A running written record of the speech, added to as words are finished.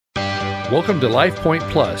Welcome to Life Point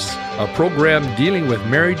Plus, a program dealing with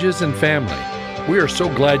marriages and family. We are so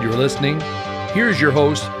glad you're listening. Here's your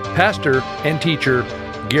host, pastor and teacher,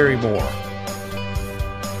 Gary Moore.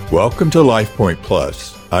 Welcome to Life Point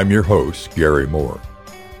Plus. I'm your host, Gary Moore.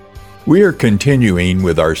 We are continuing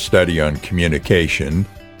with our study on communication,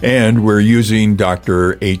 and we're using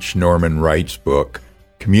Dr. H. Norman Wright's book,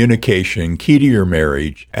 Communication, Key to Your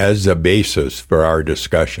Marriage, as a basis for our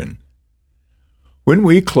discussion. When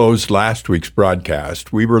we closed last week's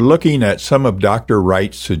broadcast, we were looking at some of Dr.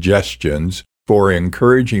 Wright's suggestions for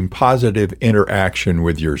encouraging positive interaction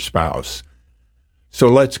with your spouse. So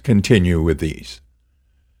let's continue with these.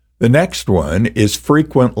 The next one is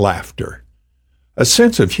frequent laughter. A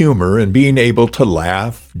sense of humor and being able to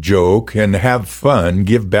laugh, joke, and have fun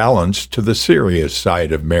give balance to the serious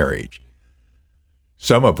side of marriage.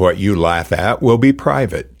 Some of what you laugh at will be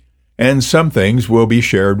private, and some things will be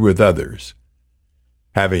shared with others.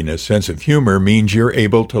 Having a sense of humor means you're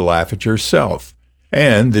able to laugh at yourself,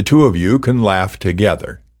 and the two of you can laugh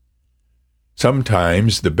together.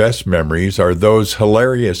 Sometimes the best memories are those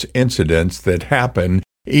hilarious incidents that happen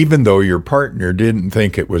even though your partner didn't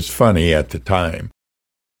think it was funny at the time.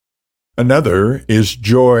 Another is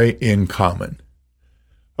joy in common.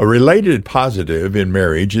 A related positive in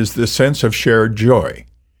marriage is the sense of shared joy.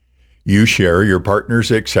 You share your partner's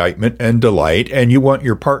excitement and delight, and you want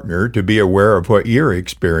your partner to be aware of what you're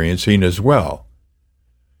experiencing as well.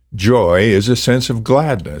 Joy is a sense of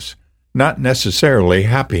gladness, not necessarily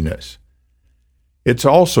happiness. It's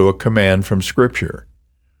also a command from Scripture.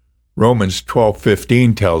 Romans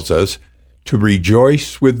 12:15 tells us to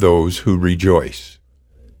rejoice with those who rejoice.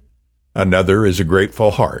 Another is a grateful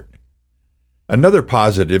heart. Another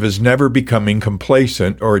positive is never becoming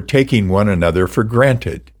complacent or taking one another for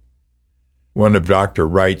granted. One of Dr.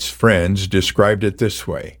 Wright's friends described it this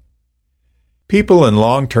way: people in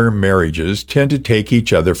long-term marriages tend to take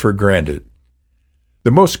each other for granted.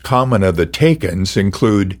 The most common of the takens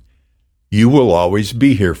include, "You will always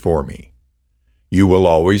be here for me. You will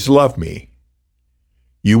always love me.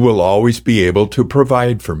 You will always be able to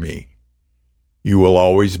provide for me. You will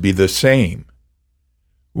always be the same.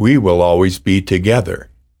 We will always be together."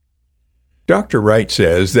 Dr. Wright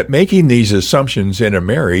says that making these assumptions in a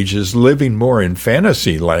marriage is living more in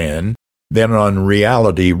fantasy land than on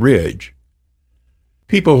reality ridge.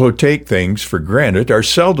 People who take things for granted are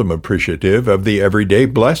seldom appreciative of the everyday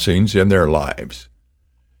blessings in their lives.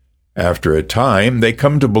 After a time, they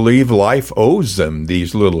come to believe life owes them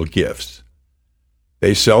these little gifts.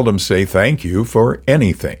 They seldom say thank you for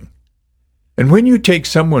anything. And when you take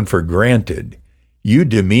someone for granted, you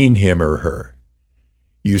demean him or her.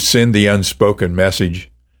 You send the unspoken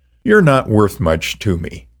message, "You're not worth much to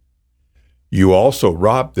me." You also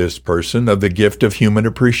rob this person of the gift of human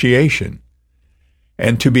appreciation.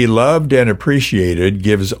 And to be loved and appreciated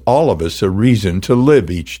gives all of us a reason to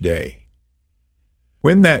live each day.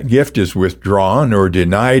 When that gift is withdrawn or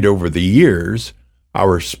denied over the years,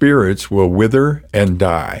 our spirits will wither and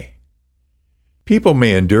die. People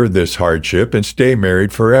may endure this hardship and stay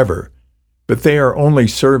married forever, but they are only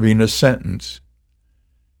serving a sentence.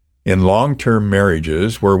 In long-term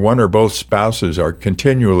marriages where one or both spouses are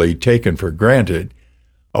continually taken for granted,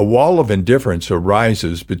 a wall of indifference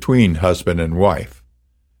arises between husband and wife.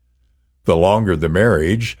 The longer the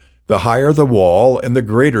marriage, the higher the wall and the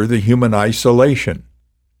greater the human isolation.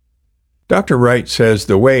 Dr. Wright says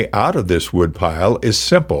the way out of this woodpile is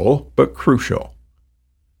simple but crucial.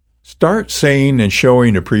 Start saying and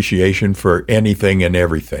showing appreciation for anything and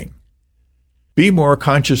everything. Be more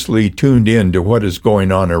consciously tuned in to what is going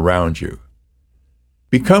on around you.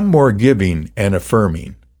 Become more giving and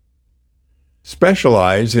affirming.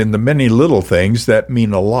 Specialize in the many little things that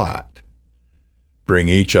mean a lot. Bring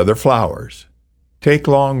each other flowers. Take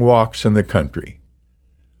long walks in the country.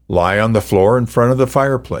 Lie on the floor in front of the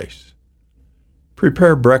fireplace.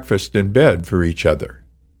 Prepare breakfast in bed for each other.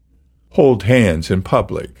 Hold hands in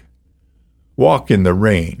public. Walk in the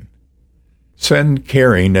rain. Send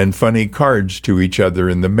caring and funny cards to each other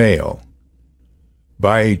in the mail.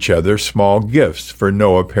 Buy each other small gifts for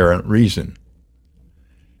no apparent reason.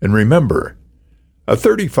 And remember, a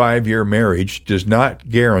 35-year marriage does not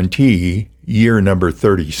guarantee year number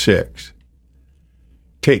 36.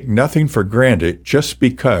 Take nothing for granted just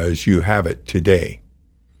because you have it today.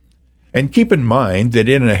 And keep in mind that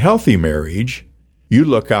in a healthy marriage, you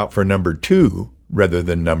look out for number 2 rather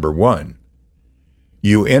than number 1.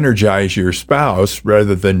 You energize your spouse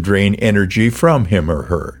rather than drain energy from him or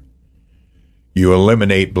her. You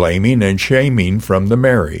eliminate blaming and shaming from the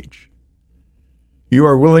marriage. You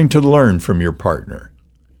are willing to learn from your partner.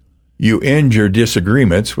 You end your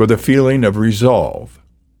disagreements with a feeling of resolve.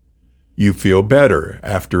 You feel better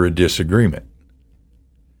after a disagreement.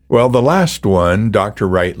 Well, the last one Dr.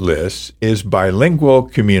 Wright lists is bilingual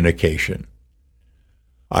communication.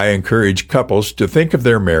 I encourage couples to think of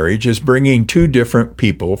their marriage as bringing two different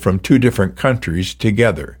people from two different countries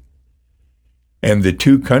together. And the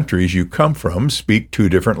two countries you come from speak two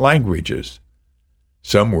different languages.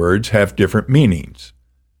 Some words have different meanings.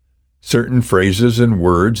 Certain phrases and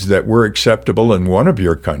words that were acceptable in one of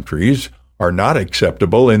your countries are not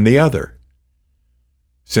acceptable in the other.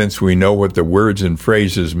 Since we know what the words and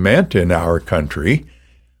phrases meant in our country,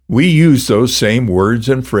 we use those same words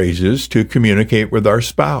and phrases to communicate with our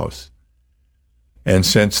spouse. And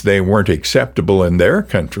since they weren't acceptable in their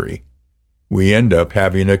country, we end up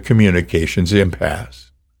having a communications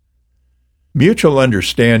impasse. Mutual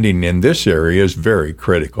understanding in this area is very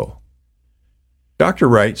critical. Dr.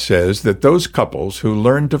 Wright says that those couples who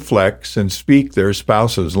learn to flex and speak their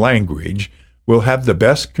spouse's language will have the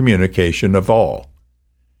best communication of all.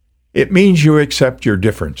 It means you accept your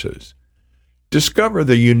differences. Discover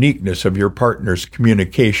the uniqueness of your partner's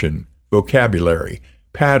communication, vocabulary,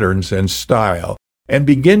 patterns, and style, and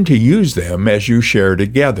begin to use them as you share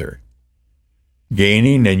together.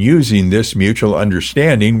 Gaining and using this mutual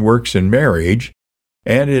understanding works in marriage,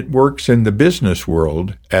 and it works in the business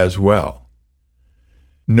world as well.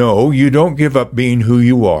 No, you don't give up being who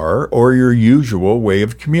you are or your usual way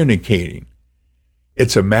of communicating.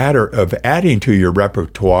 It's a matter of adding to your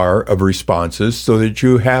repertoire of responses so that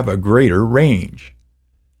you have a greater range.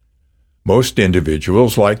 Most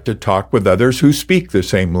individuals like to talk with others who speak the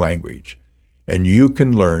same language, and you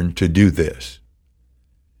can learn to do this.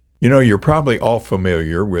 You know, you're probably all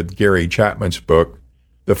familiar with Gary Chapman's book,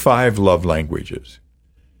 The 5 Love Languages.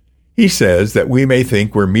 He says that we may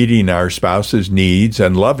think we're meeting our spouse's needs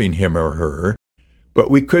and loving him or her, but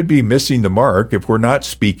we could be missing the mark if we're not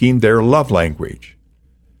speaking their love language.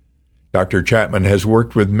 Dr. Chapman has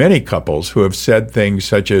worked with many couples who have said things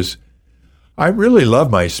such as, "I really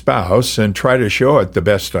love my spouse and try to show it the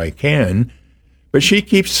best I can, but she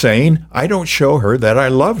keeps saying I don't show her that I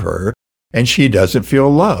love her, and she doesn't feel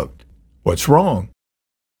loved. What's wrong?"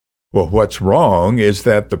 Well, what's wrong is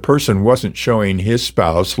that the person wasn't showing his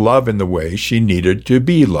spouse love in the way she needed to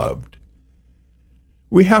be loved.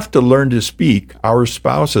 We have to learn to speak our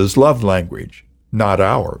spouse's love language, not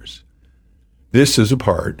ours. This is a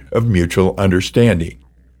part of mutual understanding.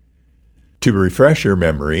 To refresh your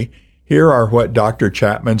memory, here are what Dr.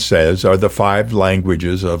 Chapman says are the 5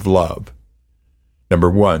 languages of love. Number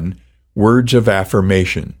 1, words of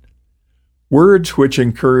affirmation. Words which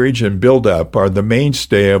encourage and build up are the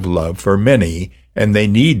mainstay of love for many, and they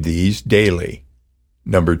need these daily.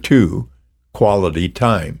 Number 2, quality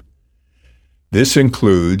time. This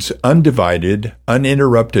includes undivided,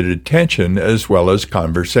 uninterrupted attention as well as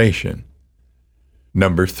conversation.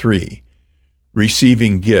 Number 3,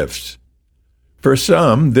 receiving gifts. For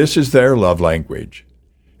some, this is their love language,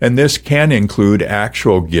 and this can include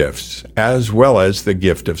actual gifts as well as the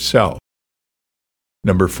gift of self.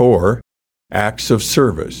 Number 4, acts of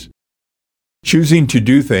service. Choosing to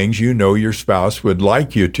do things you know your spouse would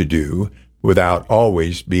like you to do without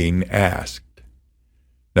always being asked.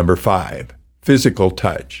 Number 5, physical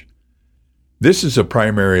touch. This is a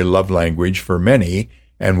primary love language for many,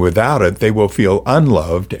 and without it, they will feel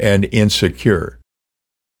unloved and insecure.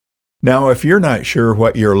 Now, if you're not sure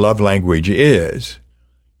what your love language is,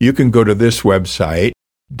 you can go to this website,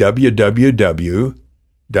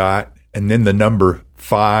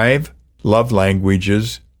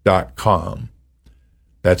 www.5lovelanguages.com.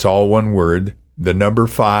 That's all one word,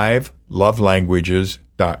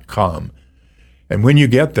 5lovelanguages.com. And when you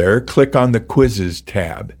get there, click on the Quizzes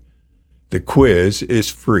tab. The quiz is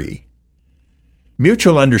free.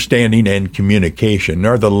 Mutual understanding and communication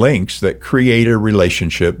are the links that create a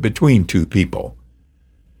relationship between two people.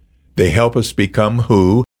 They help us become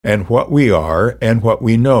who and what we are and what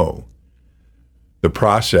we know. The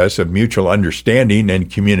process of mutual understanding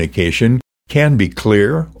and communication can be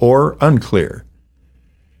clear or unclear.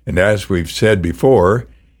 And as we've said before,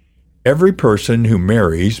 every person who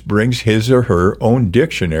marries brings his or her own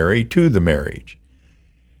dictionary to the marriage.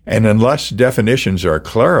 And unless definitions are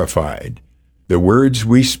clarified, the words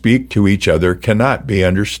we speak to each other cannot be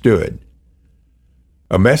understood.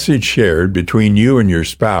 A message shared between you and your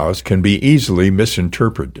spouse can be easily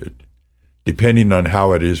misinterpreted, depending on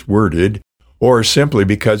how it is worded, or simply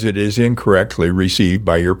because it is incorrectly received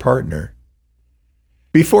by your partner.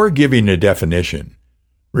 Before giving a definition,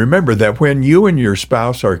 remember that when you and your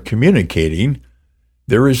spouse are communicating,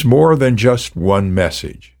 there is more than just one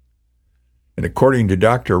message. And according to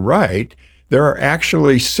Dr. Wright, there are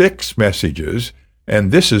actually 6 messages,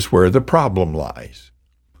 and this is where the problem lies.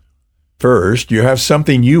 First, you have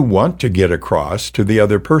something you want to get across to the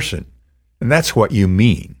other person, and that's what you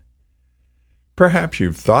mean. Perhaps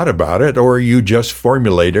you've thought about it, or you just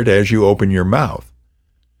formulate it as you open your mouth.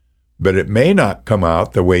 But it may not come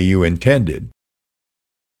out the way you intended.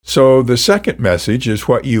 So the second message is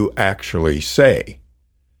what you actually say.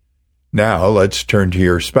 Now let's turn to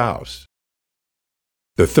your spouse.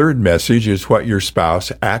 The third message is what your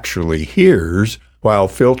spouse actually hears while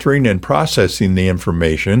filtering and processing the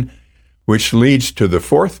information, which leads to the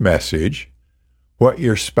fourth message, what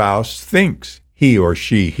your spouse thinks he or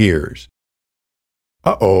she hears.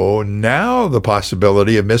 Now the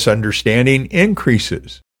possibility of misunderstanding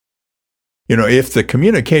increases. If the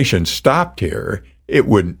communication stopped here, it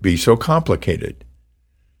wouldn't be so complicated.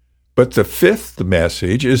 But the fifth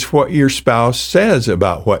message is what your spouse says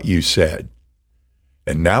about what you said.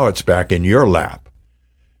 And now it's back in your lap.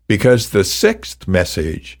 Because the sixth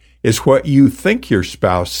message is what you think your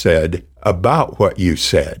spouse said about what you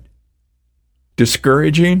said.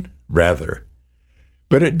 Discouraging? Rather.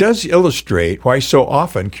 But it does illustrate why so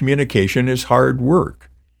often communication is hard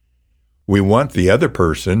work. We want the other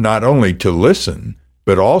person not only to listen,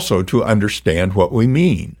 but also to understand what we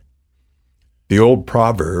mean. The old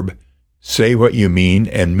proverb, say what you mean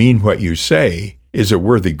and mean what you say, is a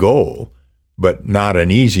worthy goal, but not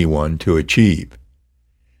an easy one to achieve.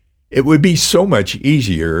 It would be so much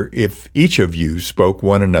easier if each of you spoke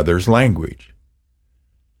one another's language.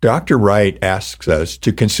 Dr. Wright asks us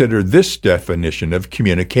to consider this definition of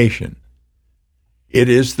communication. It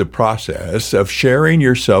is the process of sharing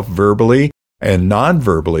yourself verbally and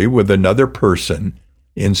non-verbally with another person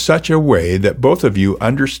in such a way that both of you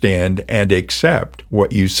understand and accept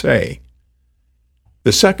what you say.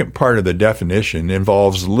 The second part of the definition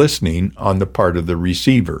involves listening on the part of the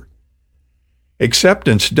receiver.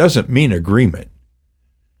 Acceptance doesn't mean agreement,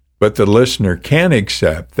 but the listener can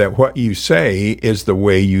accept that what you say is the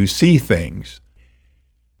way you see things.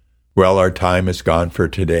 Well, our time is gone for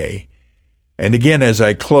today. And again, as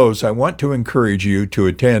I close, I want to encourage you to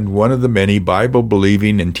attend one of the many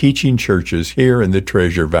Bible-believing and teaching churches here in the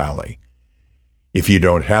Treasure Valley. If you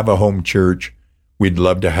don't have a home church, we'd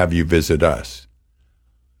love to have you visit us.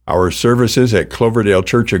 Our services at Cloverdale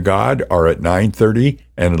Church of God are at 9:30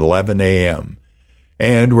 and 11 a.m.,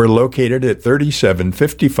 and we're located at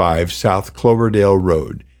 3755 South Cloverdale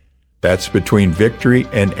Road. That's between Victory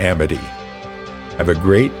and Amity. Have a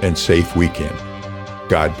great and safe weekend.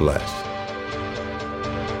 God bless.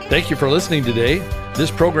 Thank you for listening today. This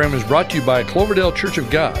program is brought to you by Cloverdale Church of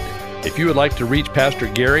God. If you would like to reach Pastor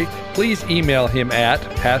Gary, please email him at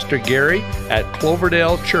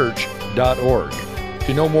pastorgary@cloverdalechurch.org.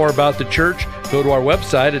 To know more about the church, go to our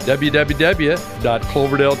website at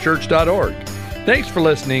www.cloverdalechurch.org. Thanks for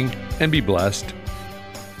listening, and be blessed.